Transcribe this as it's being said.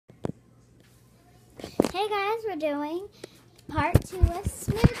Hey guys, we're doing part 2 of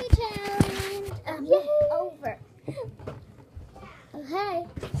Smoothie Challenge. Over. Okay,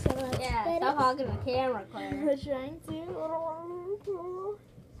 so let's get stop hogging the camera, Claire. We're trying to.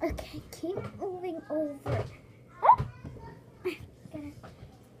 Okay, keep moving over.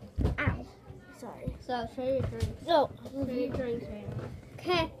 Ow. Sorry. So, show your drinks. No. Show your drinks right now.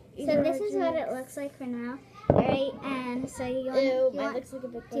 Okay, so this is what it looks like for now. Alright, and so you want, looks like a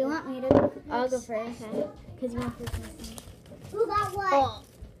big do you want me to go first? I'll go first. Okay. Because you want this one. Who got what? Oh.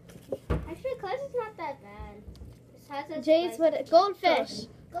 Actually, Claire's is not that bad. Jay's what? Goldfish.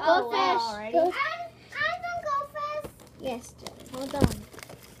 Oh, Goldfish. wow, already? I'm gonna go first. Yes, Jay. Hold on.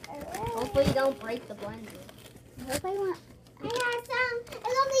 Hopefully you don't break the blender. I hope I want I got some.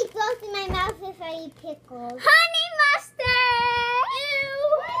 It'll be gross in my mouth if I eat pickles. honey mustard. Ew.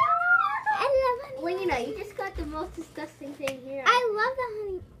 I love honey. Well, you know, you just got the most disgusting thing here. I love the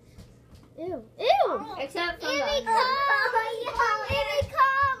honey. Ew. Ew. Except for Here the... they come. Here they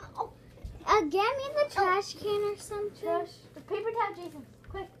come. Get me the trash can or something. The paper towel, Jason.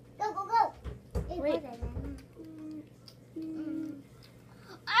 Quick. Go. Wait.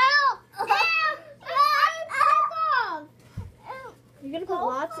 Ow! You're gonna put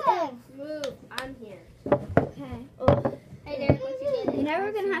lots in. Move. I'm here. Okay. Hey, Derek, what you get? You know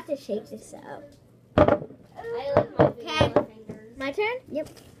we're gonna have to shake this up. I lick my fingers. My turn? Yep.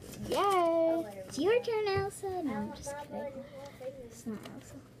 Yay. It's your turn, Elsa. No, I'm just kidding. It's not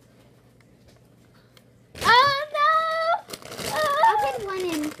Elsa. Oh no! I'll put one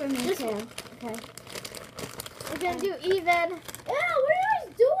in for me too. Okay. We're gonna do even. Ew, what are you guys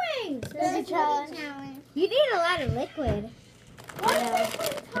doing? Smoothie challenge. You need a lot of liquid. Why is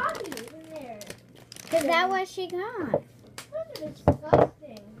there coffee in there? Because that was she got. That's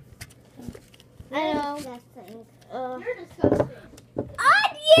disgusting. I know. Disgusting. You're disgusting.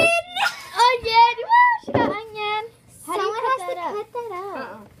 Onion! Onion! Woo! She got onion. Someone Someone has to cut cut that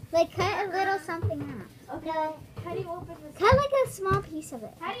out. Like cut a little something out. Okay. How do you open this? Cut like a small piece of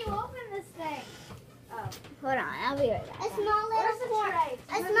it. How do you open this thing? Oh. Hold on, I'll be right A back. small Where's the little corner. tray?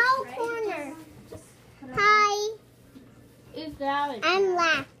 A small corner. Hi. Eve, get out. I'm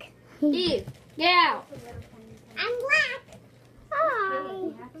black. Eve, get out. I'm black.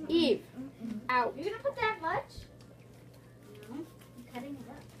 Hi. Eve, out. You're gonna put that much? No. I'm cutting it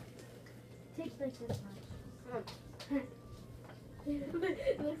up. Takes like this much. It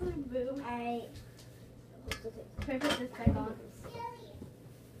looks like boo. Alright. Try to put this back on.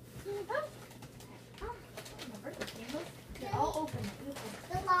 I'll open it.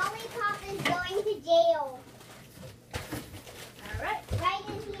 The lollipop is going to jail. Alright. Right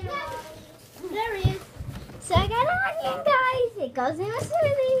in here, Lolly. There he is. So I got an onion, guys. It goes in a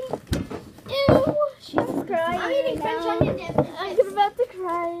smoothie. Ew. She's crying. I'm eating French onion dip. I'm about to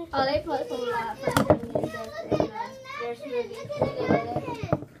cry. Oh, they put some French onion dip in their smoothie.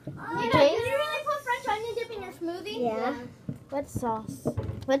 Did you really put French onion dip in your smoothie? Yeah. What sauce?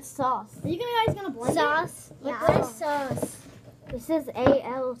 What sauce? Are you guys gonna blend Sauce. Yeah. What is sauce? This is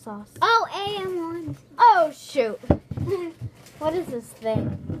AL sauce. Oh, AM1. Oh, shoot. What is this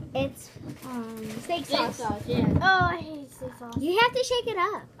thing? It's steak Steak sauce, yeah. Oh, I hate steak sauce. You have to shake it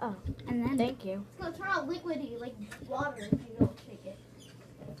up. Oh. And then Thank you. It's gonna turn out liquidy like water if you don't shake it.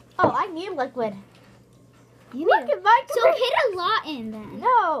 Oh, I need liquid. you Look need at my So hit a lot in then.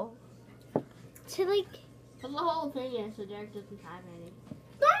 No. To like Put the whole thing in so Derek doesn't have any.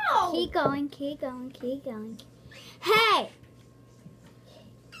 No! keep going, keep going, keep going. Hey.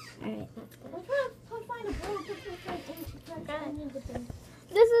 Alright, that's good. I'm trying to find a bowl to put French onion dip in.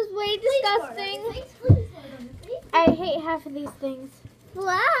 This is way disgusting. Please, please. I hate half of these things.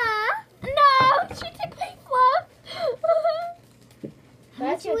 Fluff. No, she took my fluff.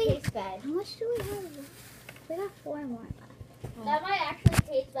 That's your taste bad. How much do we have? We got 4 more left. That might actually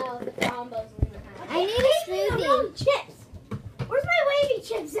taste bad with the combos we have. I need a smoothie. Chips. Where's my wavy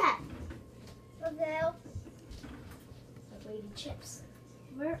chips at? Okay. The wavy chips.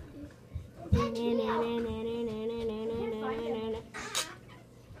 Where? Why would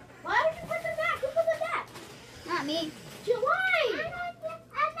you put them back? Who put them back? Not me. July.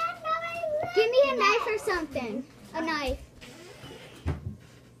 Give me a knife or something. A knife.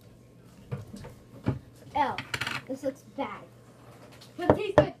 Oh, this looks bad. But it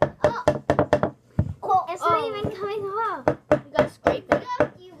tastes good. Oh. It's not even coming off. You gotta scrape it.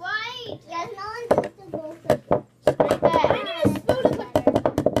 You're right. Yes, no one's supposed to go for Scrape I it. need a spoon to put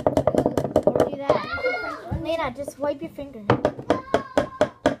Or do that. Lena, just wipe your finger.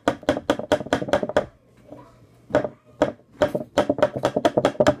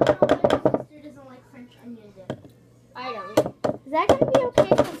 I don't. Is that gonna be okay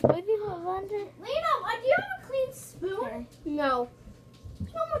for smoothie blender? Lena, why do you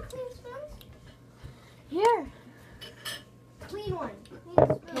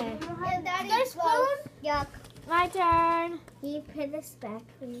this back,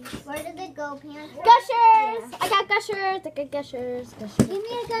 please? Where did it go, Panther? Gushers! I got gushers. I got gushers. Give me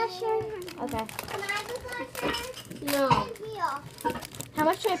a gusher. Okay. Can I have a gusher? No. Here. How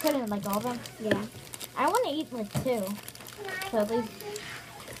much should I put in? Like all of them? Yeah. I want to eat like 2. Can I So have at a least, gusher?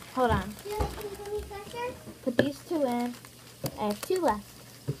 hold on. Do you like to give me gusher? Put these 2 in. I have 2 left.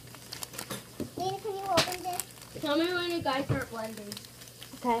 Nina, can you open this? Tell me when you guys start blending.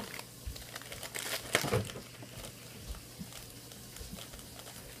 Okay.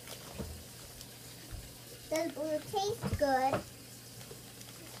 Does blue taste good?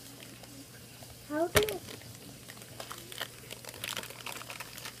 How do you...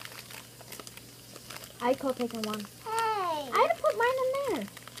 I call taking 1. Hey. I had to put mine in there.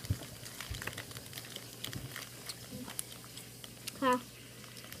 Huh?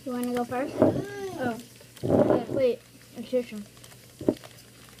 You want to go first? Oh. Wait. It's your turn.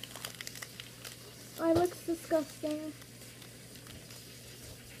 Oh, it looks disgusting.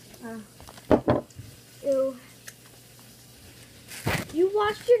 Ew. You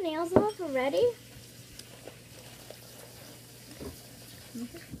washed your nails off already?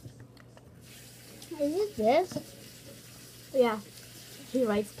 Is it this? Yeah. He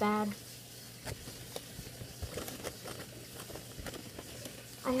writes bad.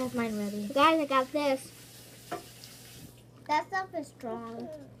 I have mine ready. Guys, I got this. That stuff is strong.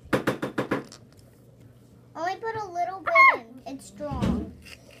 Only put a little bit in. It's strong.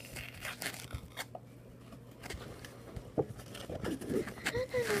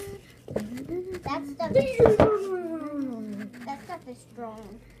 That stuff is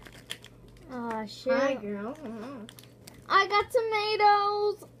strong. Oh, shit. Hi, girl. I got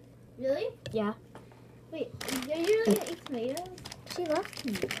tomatoes. Really? Yeah. Wait, are you gonna eat tomatoes? She loves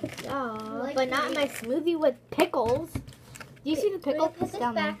tomatoes. Oh, like but not in my smoothie with pickles. Do you see the pickle Put this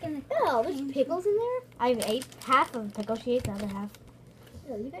down there? back in the... Oh, there's pickles in there? I ate half of the pickle. She ate the other half.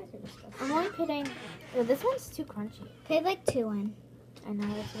 Oh, you guys are disgusting. I'm only putting... Oh, this one's too crunchy. Put like 2 in. I know,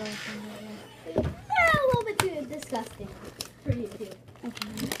 that's what I was thinking. Yeah, a little bit too disgusting for you too.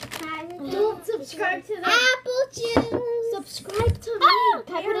 Don't subscribe to the Apple juice. subscribe to me. Oh,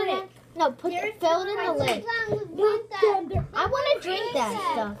 can I put it in? No, fill it in the lid. I want to drink that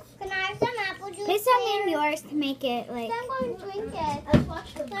stuff. Can I have some apple juice? Put some in yours to make it like. I'm going to drink it. Let's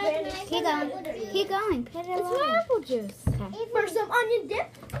watch the Keep going. Keep going. Put it It's away. apple juice. Okay. For some onion dip.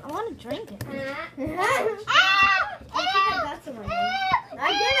 I want to drink it. I think I got some onion. I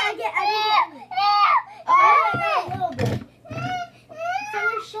did. Oh, I got a little bit. It's on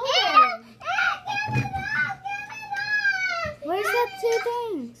your shoulder. Where's the 2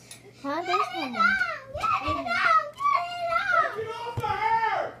 things? Huh? There's no more. I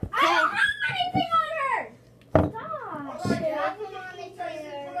don't have anything on her.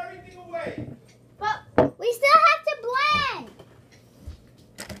 But we still have to blend.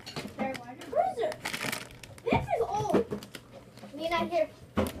 Bruiser. This is old. Nina, here.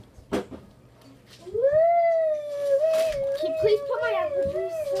 Can you please put my apple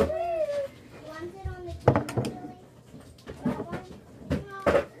juice somewhere? Want it on the table, Lily? That one?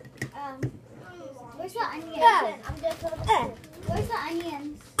 Where's the onions? I'm just Where's the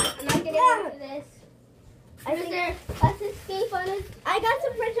onions? I'm not getting into this. I think let's escape on it. I got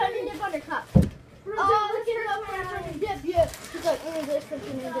some French onion dip on the cup. Oh, look at the French onion dip. Yeah. She's like, this French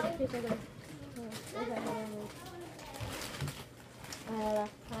onion dip. She's like,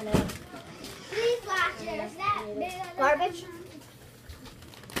 These lashes, that big on the Garbage?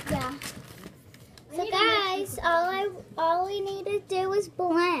 Yeah. So guys, all we need to do is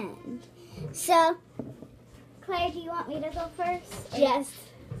blend. So, Claire, do you want me to go first? Yes.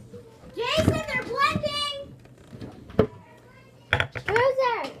 Jason, they're blending.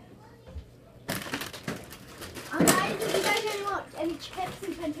 Bruiser. Guys, if you guys want any chips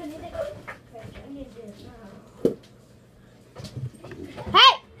and French onion dip,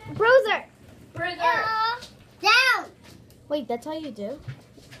 Hey! Bruiser! down. Wait, that's how you do?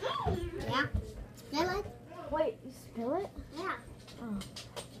 Yeah. I like. Wait, you spill it? Yeah. Oh.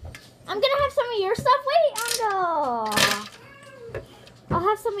 I'm gonna have some of your stuff. Wait, I'll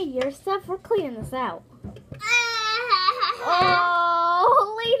have some of your stuff. We're cleaning this out.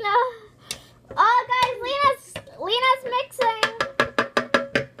 Oh, Lena. Oh, guys, Lena's mixing.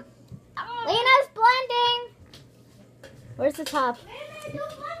 Lena's blending. Where's the top?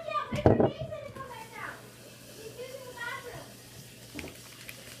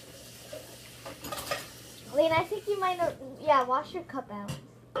 Lena, I think you might have, yeah, wash your cup out.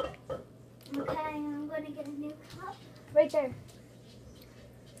 Okay, I'm gonna get a new cup. Right there.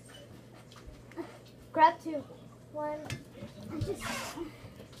 Grab 2. 1.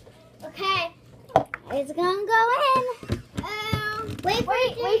 Okay, it's gonna go in. Wait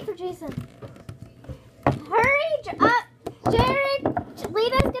for Jason. Hurry up, Jared.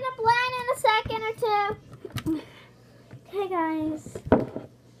 Lita's gonna blend in a second or two. Okay, guys.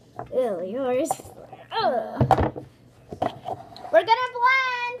 Ew, yours. Ugh. We're gonna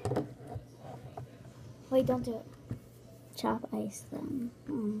blend. Wait, don't do it. Chop ice them.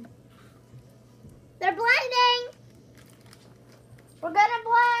 They're blending. We're gonna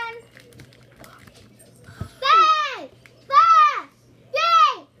blend. 5, 4,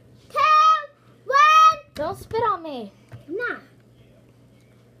 3, 2, 1. Don't spit on me. Nah.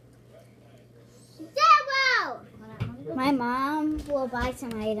 0. My mom will buy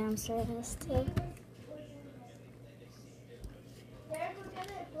some items for this too. There's we're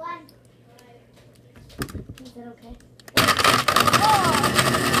gonna blend. Is it okay?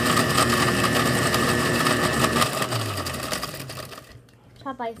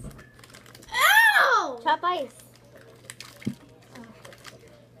 Chop ice. Ow! Chop ice.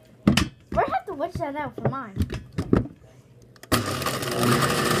 We're gonna have to watch that out for mine.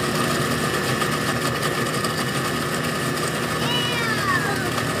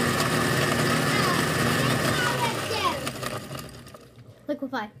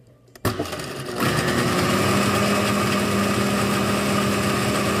 Liquefy.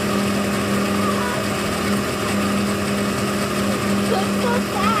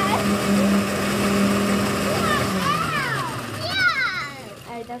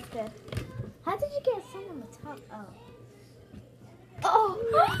 Alright, that's good. How did you get some on the top? Oh.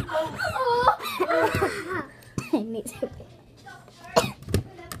 I need to.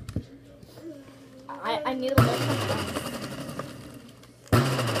 I need a little something.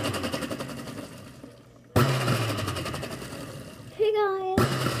 Hey guys.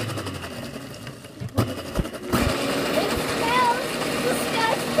 It smells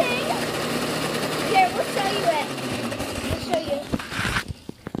disgusting. Here, we'll show you it. We'll show you.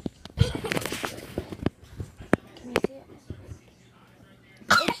 Can you see it?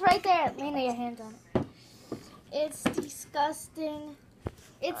 It's right there. Lena, your hands on it. It's disgusting.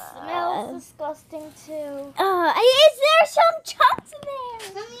 It smells disgusting too. Is there some chunks in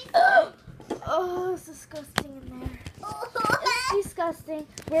there? Oh, it's disgusting in there. It's disgusting.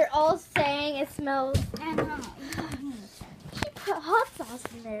 We're all saying it smells. She put hot sauce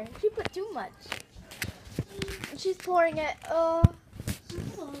in there. She put too much. And she's pouring it. Oh.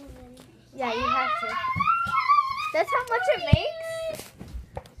 Yeah, you have to. That's how much it makes?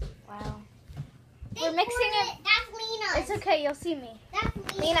 Wow. We're mixing it. That's Lena. It's okay, you'll see me. That's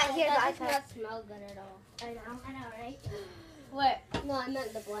Lena, here's the That does iPad. not smell good at all. I know, right? Where? No, I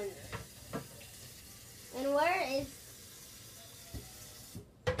meant the blender. And where is?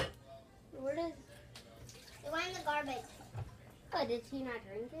 It went in the garbage. Oh, did she not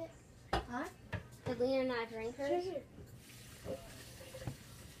drink it? Huh? Did Lena not drink hers?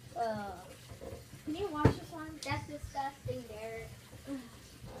 Can you wash this one? That's disgusting, Derek.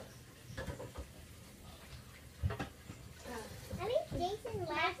 I think Jason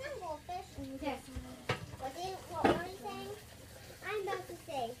likes goldfish. Yes. What were you saying? I'm about to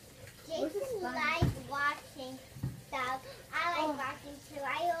say, Jason likes watching stuff. I like watching too. I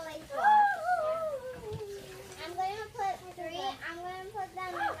always watch. I'm going to put 3. I'm going to put them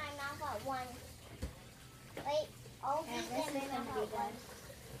in my mouth at once. Wait, all these in my mouth at once.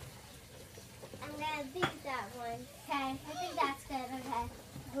 I'm going to beat that one. Okay, I think that's good. Okay.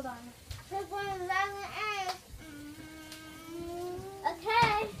 Hold on. Put one of them in.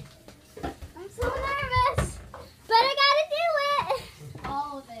 Okay. I'm so nervous. But I gotta do it.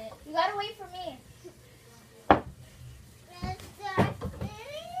 All of it. You gotta wait for me.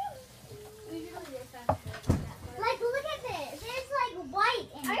 Like, look at this. There's like white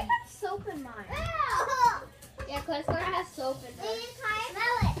in I it. have soap in mine. Yeah, because Clara has soap in there.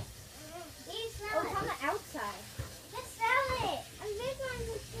 Smell it. You Oh, smell it's on the outside. Just smell it. And this one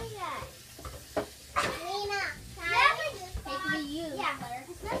can see that. Lena, Take me you. Yeah,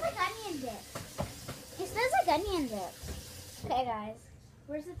 it smells like onion dip. It smells like onion dip. Okay, guys.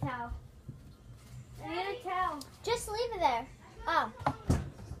 Where's the towel? I need a towel. Just leave it there. Oh.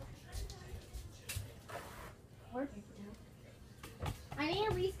 Where's the towel? I need to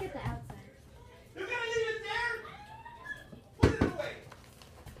at least get the outside. You're gonna leave it there? Put it away.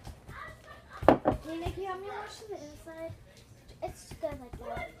 Lena, can you help me wash the inside? It's good like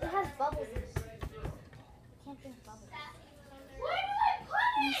that. It has bubbles in it. Can't drink bubbles. Where do I put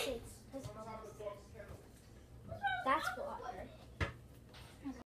Let me see. There's bubbles. That's what.